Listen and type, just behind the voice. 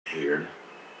Weird.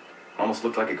 Almost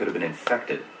looked like it could have been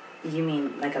infected. You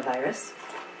mean like a virus?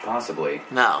 Possibly.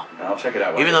 No. I'll check it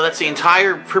out. Even though that's the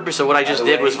entire purpose of what I just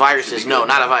did was viruses. No,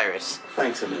 not a virus.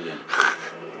 Thanks a million.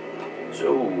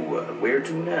 So, where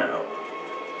to now?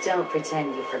 Don't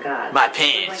pretend you forgot. My We're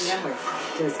pants. going downward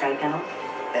to the sky panel.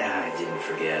 I didn't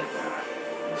forget.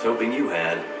 I was hoping you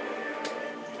had.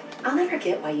 I'll never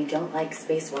get why you don't like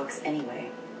spacewalks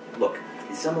anyway. Look,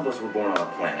 some of us were born on a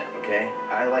planet, okay?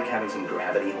 I like having some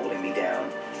gravity holding me down.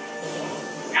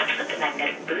 That's what the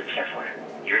magnetic boots are for.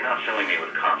 You're not filling me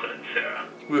with confidence, Sarah.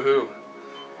 Woohoo.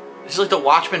 This is like the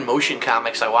Watchmen motion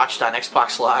comics I watched on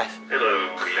Xbox Live.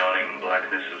 Hello, yawning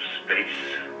blackness of space.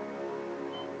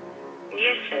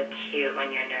 You're so cute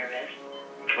when you're nervous.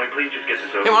 Can we please just get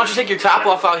this over? Hey, why don't you take your top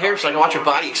off out here so I can watch your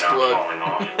body explode? I'm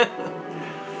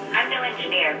no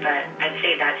engineer, but I'd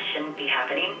say that shouldn't be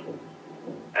happening.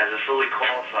 As a fully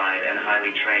qualified and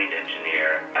highly trained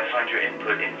engineer, I find your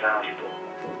input invaluable.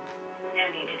 No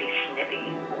need to be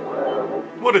snippy.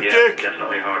 What a dick!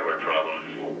 Definitely a hardware problem.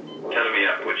 Tether me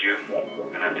up, would you? I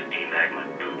have to demag my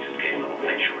boots in case the whole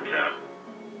thing shorts out.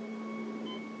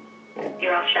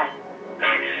 You're all set.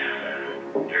 Thanks.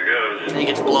 Here goes. And he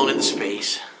gets blown into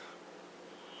space.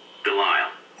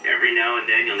 Delisle, every now and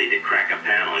then you'll need to crack a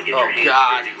panel and get Oh, your hands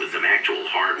God. busy with some actual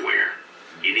hardware.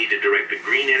 You need to direct the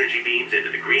green energy beams into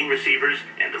the green receivers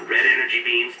and the red energy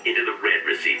beams into the red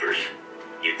receivers.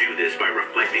 You do this by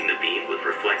reflecting the beam with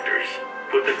reflectors.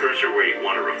 Put the cursor where you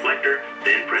want a reflector,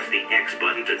 then press the X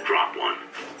button to drop one.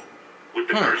 With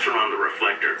the cursor on the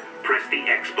reflector, press the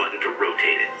X button to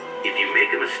rotate it. If you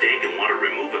make a mistake and want to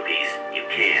remove a piece, you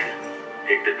can.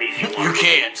 Pick the piece you want. You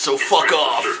can't, so and fuck press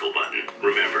off. the circle button.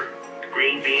 Remember,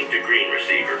 green beam to green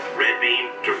receiver, red beam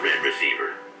to red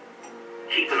receiver.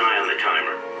 Keep an eye on the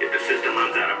timer. If the system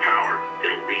runs out of power,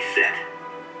 it'll reset.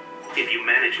 If you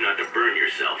manage not to burn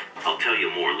yourself, I'll tell you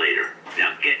more later.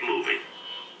 Now get moving.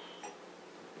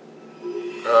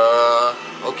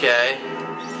 Okay.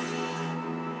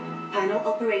 Panel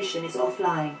operation is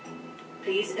offline.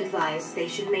 Please advise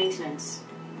station maintenance.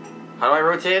 How do I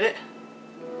rotate it?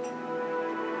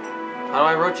 How do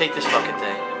I rotate this fucking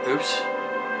thing? Oops.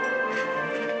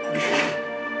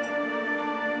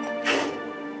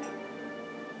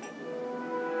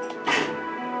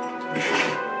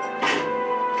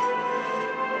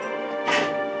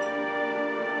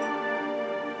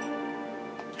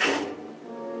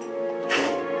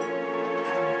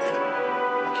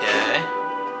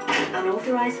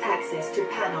 Unauthorized access to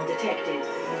panel detected.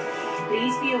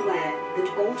 Please be aware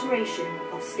that alteration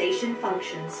of station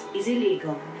functions is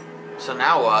illegal. So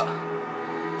now what?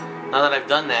 Now that I've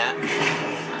done that,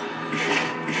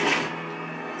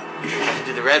 I have to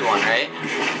do the red one, right?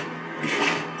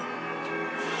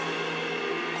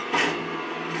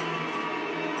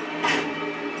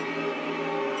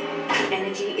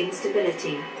 Energy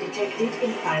instability detected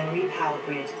in primary power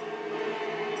grid.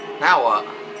 Now what?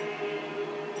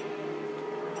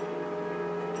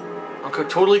 I'm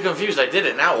totally confused. I did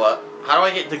it. Now what? How do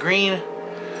I get the green?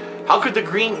 How could the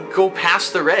green go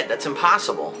past the red? That's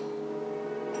impossible.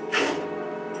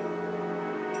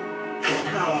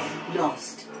 Power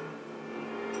lost.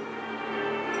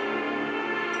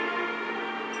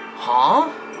 Huh?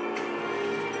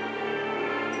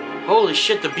 Holy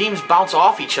shit, the beams bounce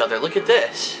off each other. Look at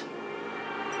this.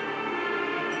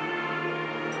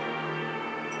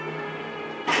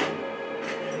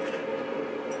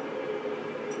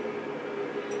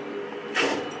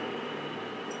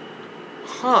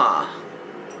 Huh.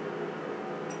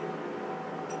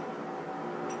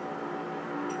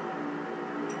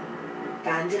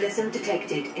 Vandalism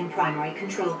detected in primary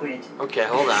control grid. Okay,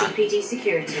 hold on. CPD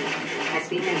security has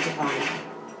been notified.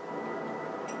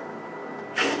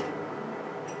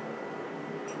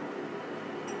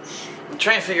 I'm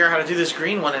trying to figure out how to do this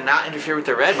green one and not interfere with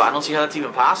the red, but I don't see how that's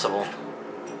even possible.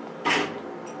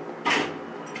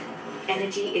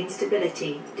 Energy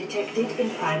instability detected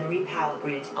in primary power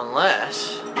grid.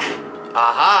 Unless...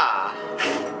 Aha!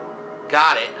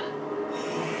 Got it.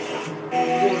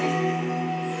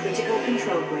 Warning. Critical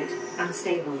control grid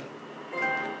unstable.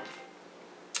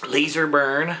 Laser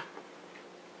burn.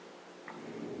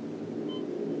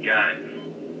 Got it.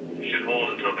 Should hold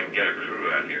until we can get a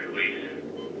crew out here at least.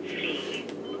 See,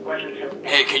 wasn't so bad.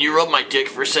 Hey, can you rub my dick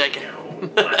for a second? Whoa!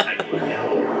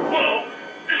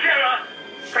 Sarah!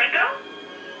 Franco?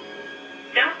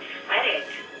 Don't sweat it.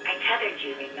 I tethered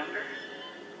you, remember?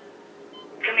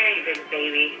 Come here, you big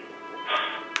baby.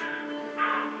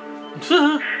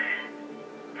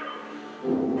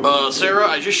 Sarah,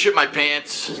 I just shit my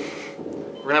pants.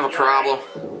 We're gonna have a problem.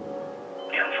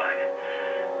 Yeah, I'm fine.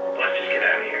 Let's just get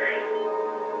out of here.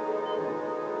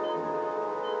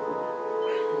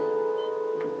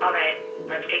 All right,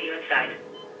 let's get you inside.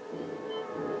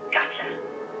 Gotcha.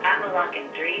 Atma lock in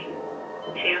 3,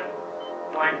 2,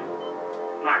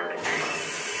 1, mark.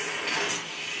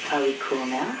 Are we cool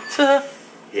now?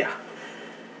 Yeah.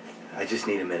 I just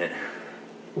need a minute.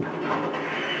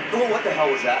 Oh, what the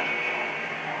hell was that?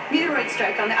 Meteoroid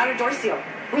strike on the outer door seal.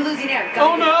 We're losing air.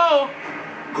 Oh no!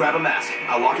 Grab a mask.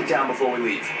 I'll lock it down before we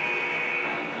leave.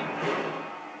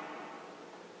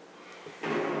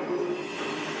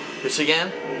 This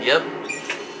again? Yep.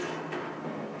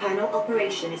 Panel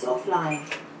operation is offline.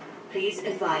 Please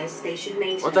advise station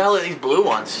maintenance. What the hell are these blue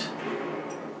ones?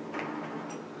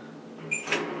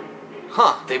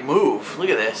 Huh, they move. Look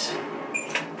at this.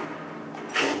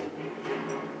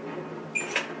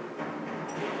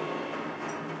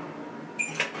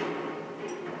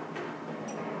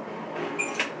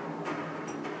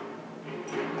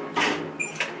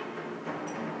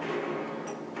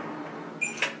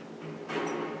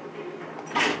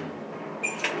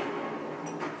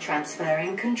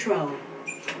 Transferring control.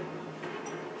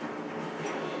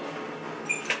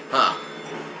 Huh.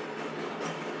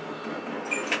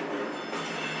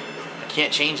 I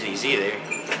can't change these either.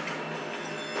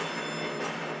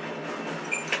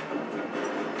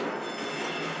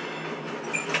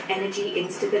 Energy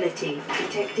instability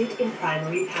detected in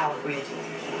primary power grid.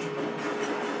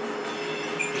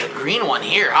 There's a green one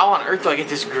here. How on earth do I get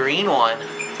this green one?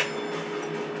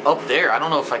 Up there. I don't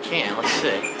know if I can. Let's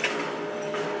see.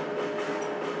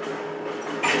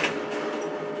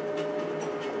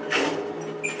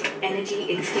 Energy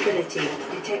instability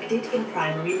detected in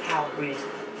primary power grid.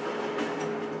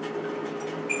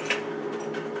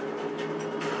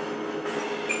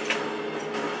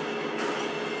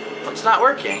 It's not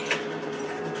working.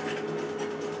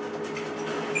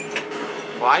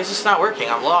 Why is this not working?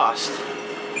 I'm lost.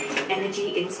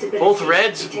 Energy instability. Both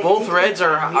reds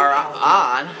are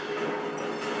on,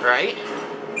 right?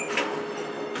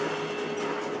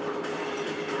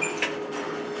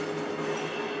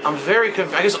 I'm very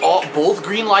confused. I guess both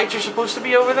green lights are supposed to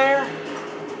be over there?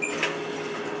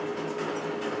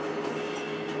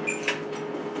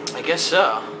 I guess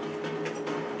so.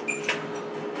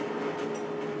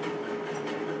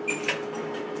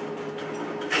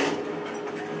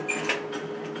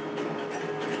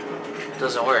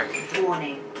 Doesn't work.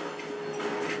 Warning.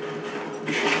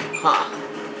 Huh.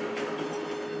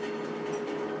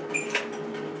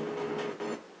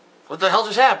 What the hell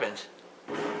just happened?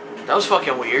 That was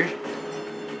fucking weird.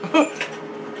 How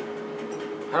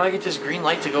do I get this green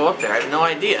light to go up there? I have no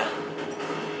idea.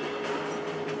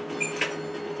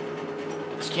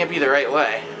 This can't be the right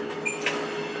way.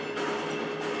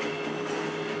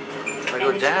 If I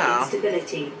go down...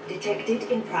 Instability detected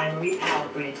in primary power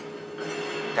grid.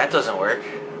 That doesn't work.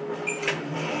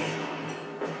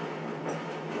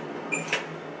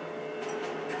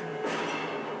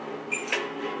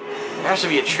 There has to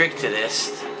be a trick to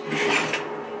this.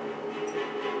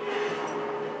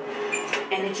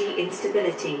 Energy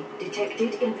instability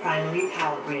detected in primary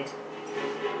power grid.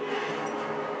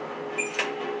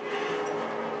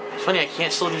 It's funny, I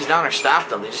can't slow these down or stop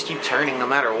them. They just keep turning no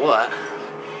matter what.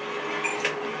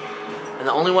 And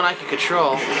the only one I can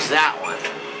control is that one.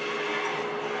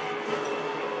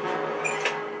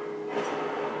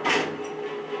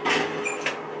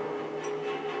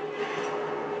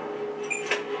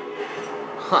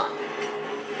 Huh.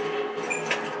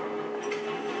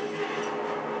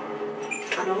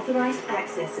 Unauthorized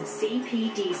access of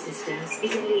CPD systems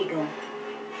is illegal.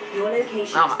 Your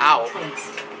location I'm is out.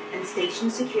 traced and station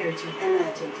security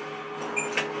alerted.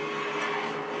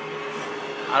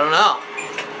 I don't know.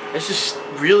 It's just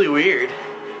really weird.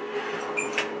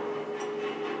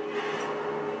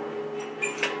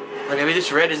 Like, maybe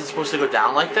this red isn't supposed to go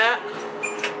down like that?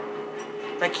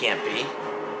 That can't be.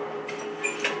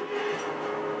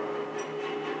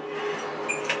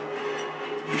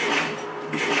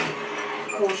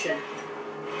 Caution.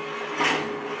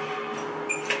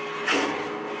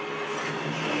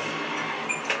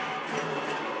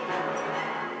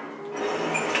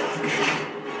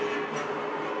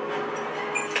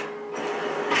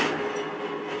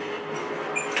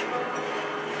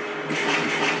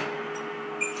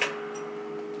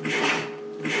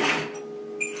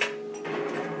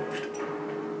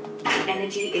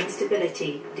 Energy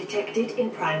instability detected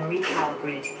in primary power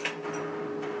grid.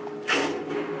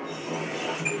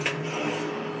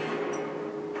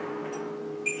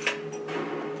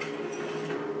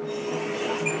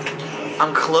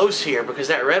 I'm close here because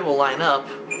that red will line up.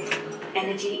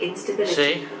 Energy instability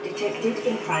See? detected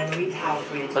in primary power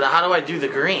grid. But how do I do the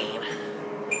green?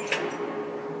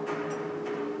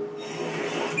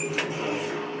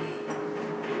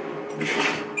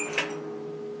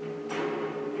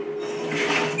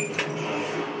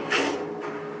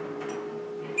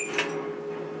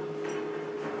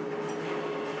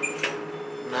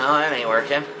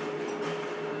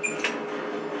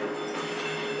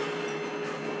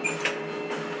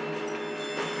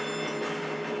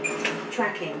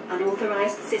 tracking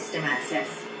unauthorized system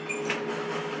access.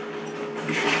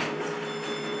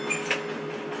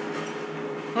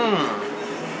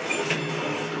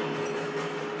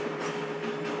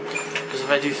 Because if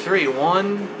I do 3,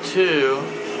 1, 2...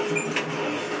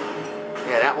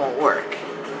 Yeah, that won't work.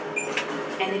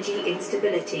 Energy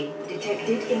instability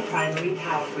detected in primary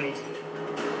power grid.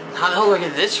 How the hell do I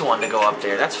get this one to go up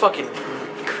there? That's fucking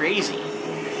crazy.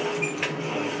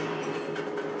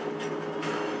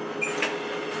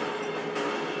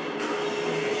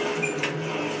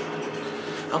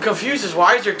 I'm confused as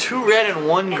why is there 2 red and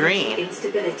 1 green? Energy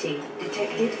instability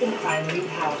detected in primary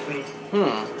power grid.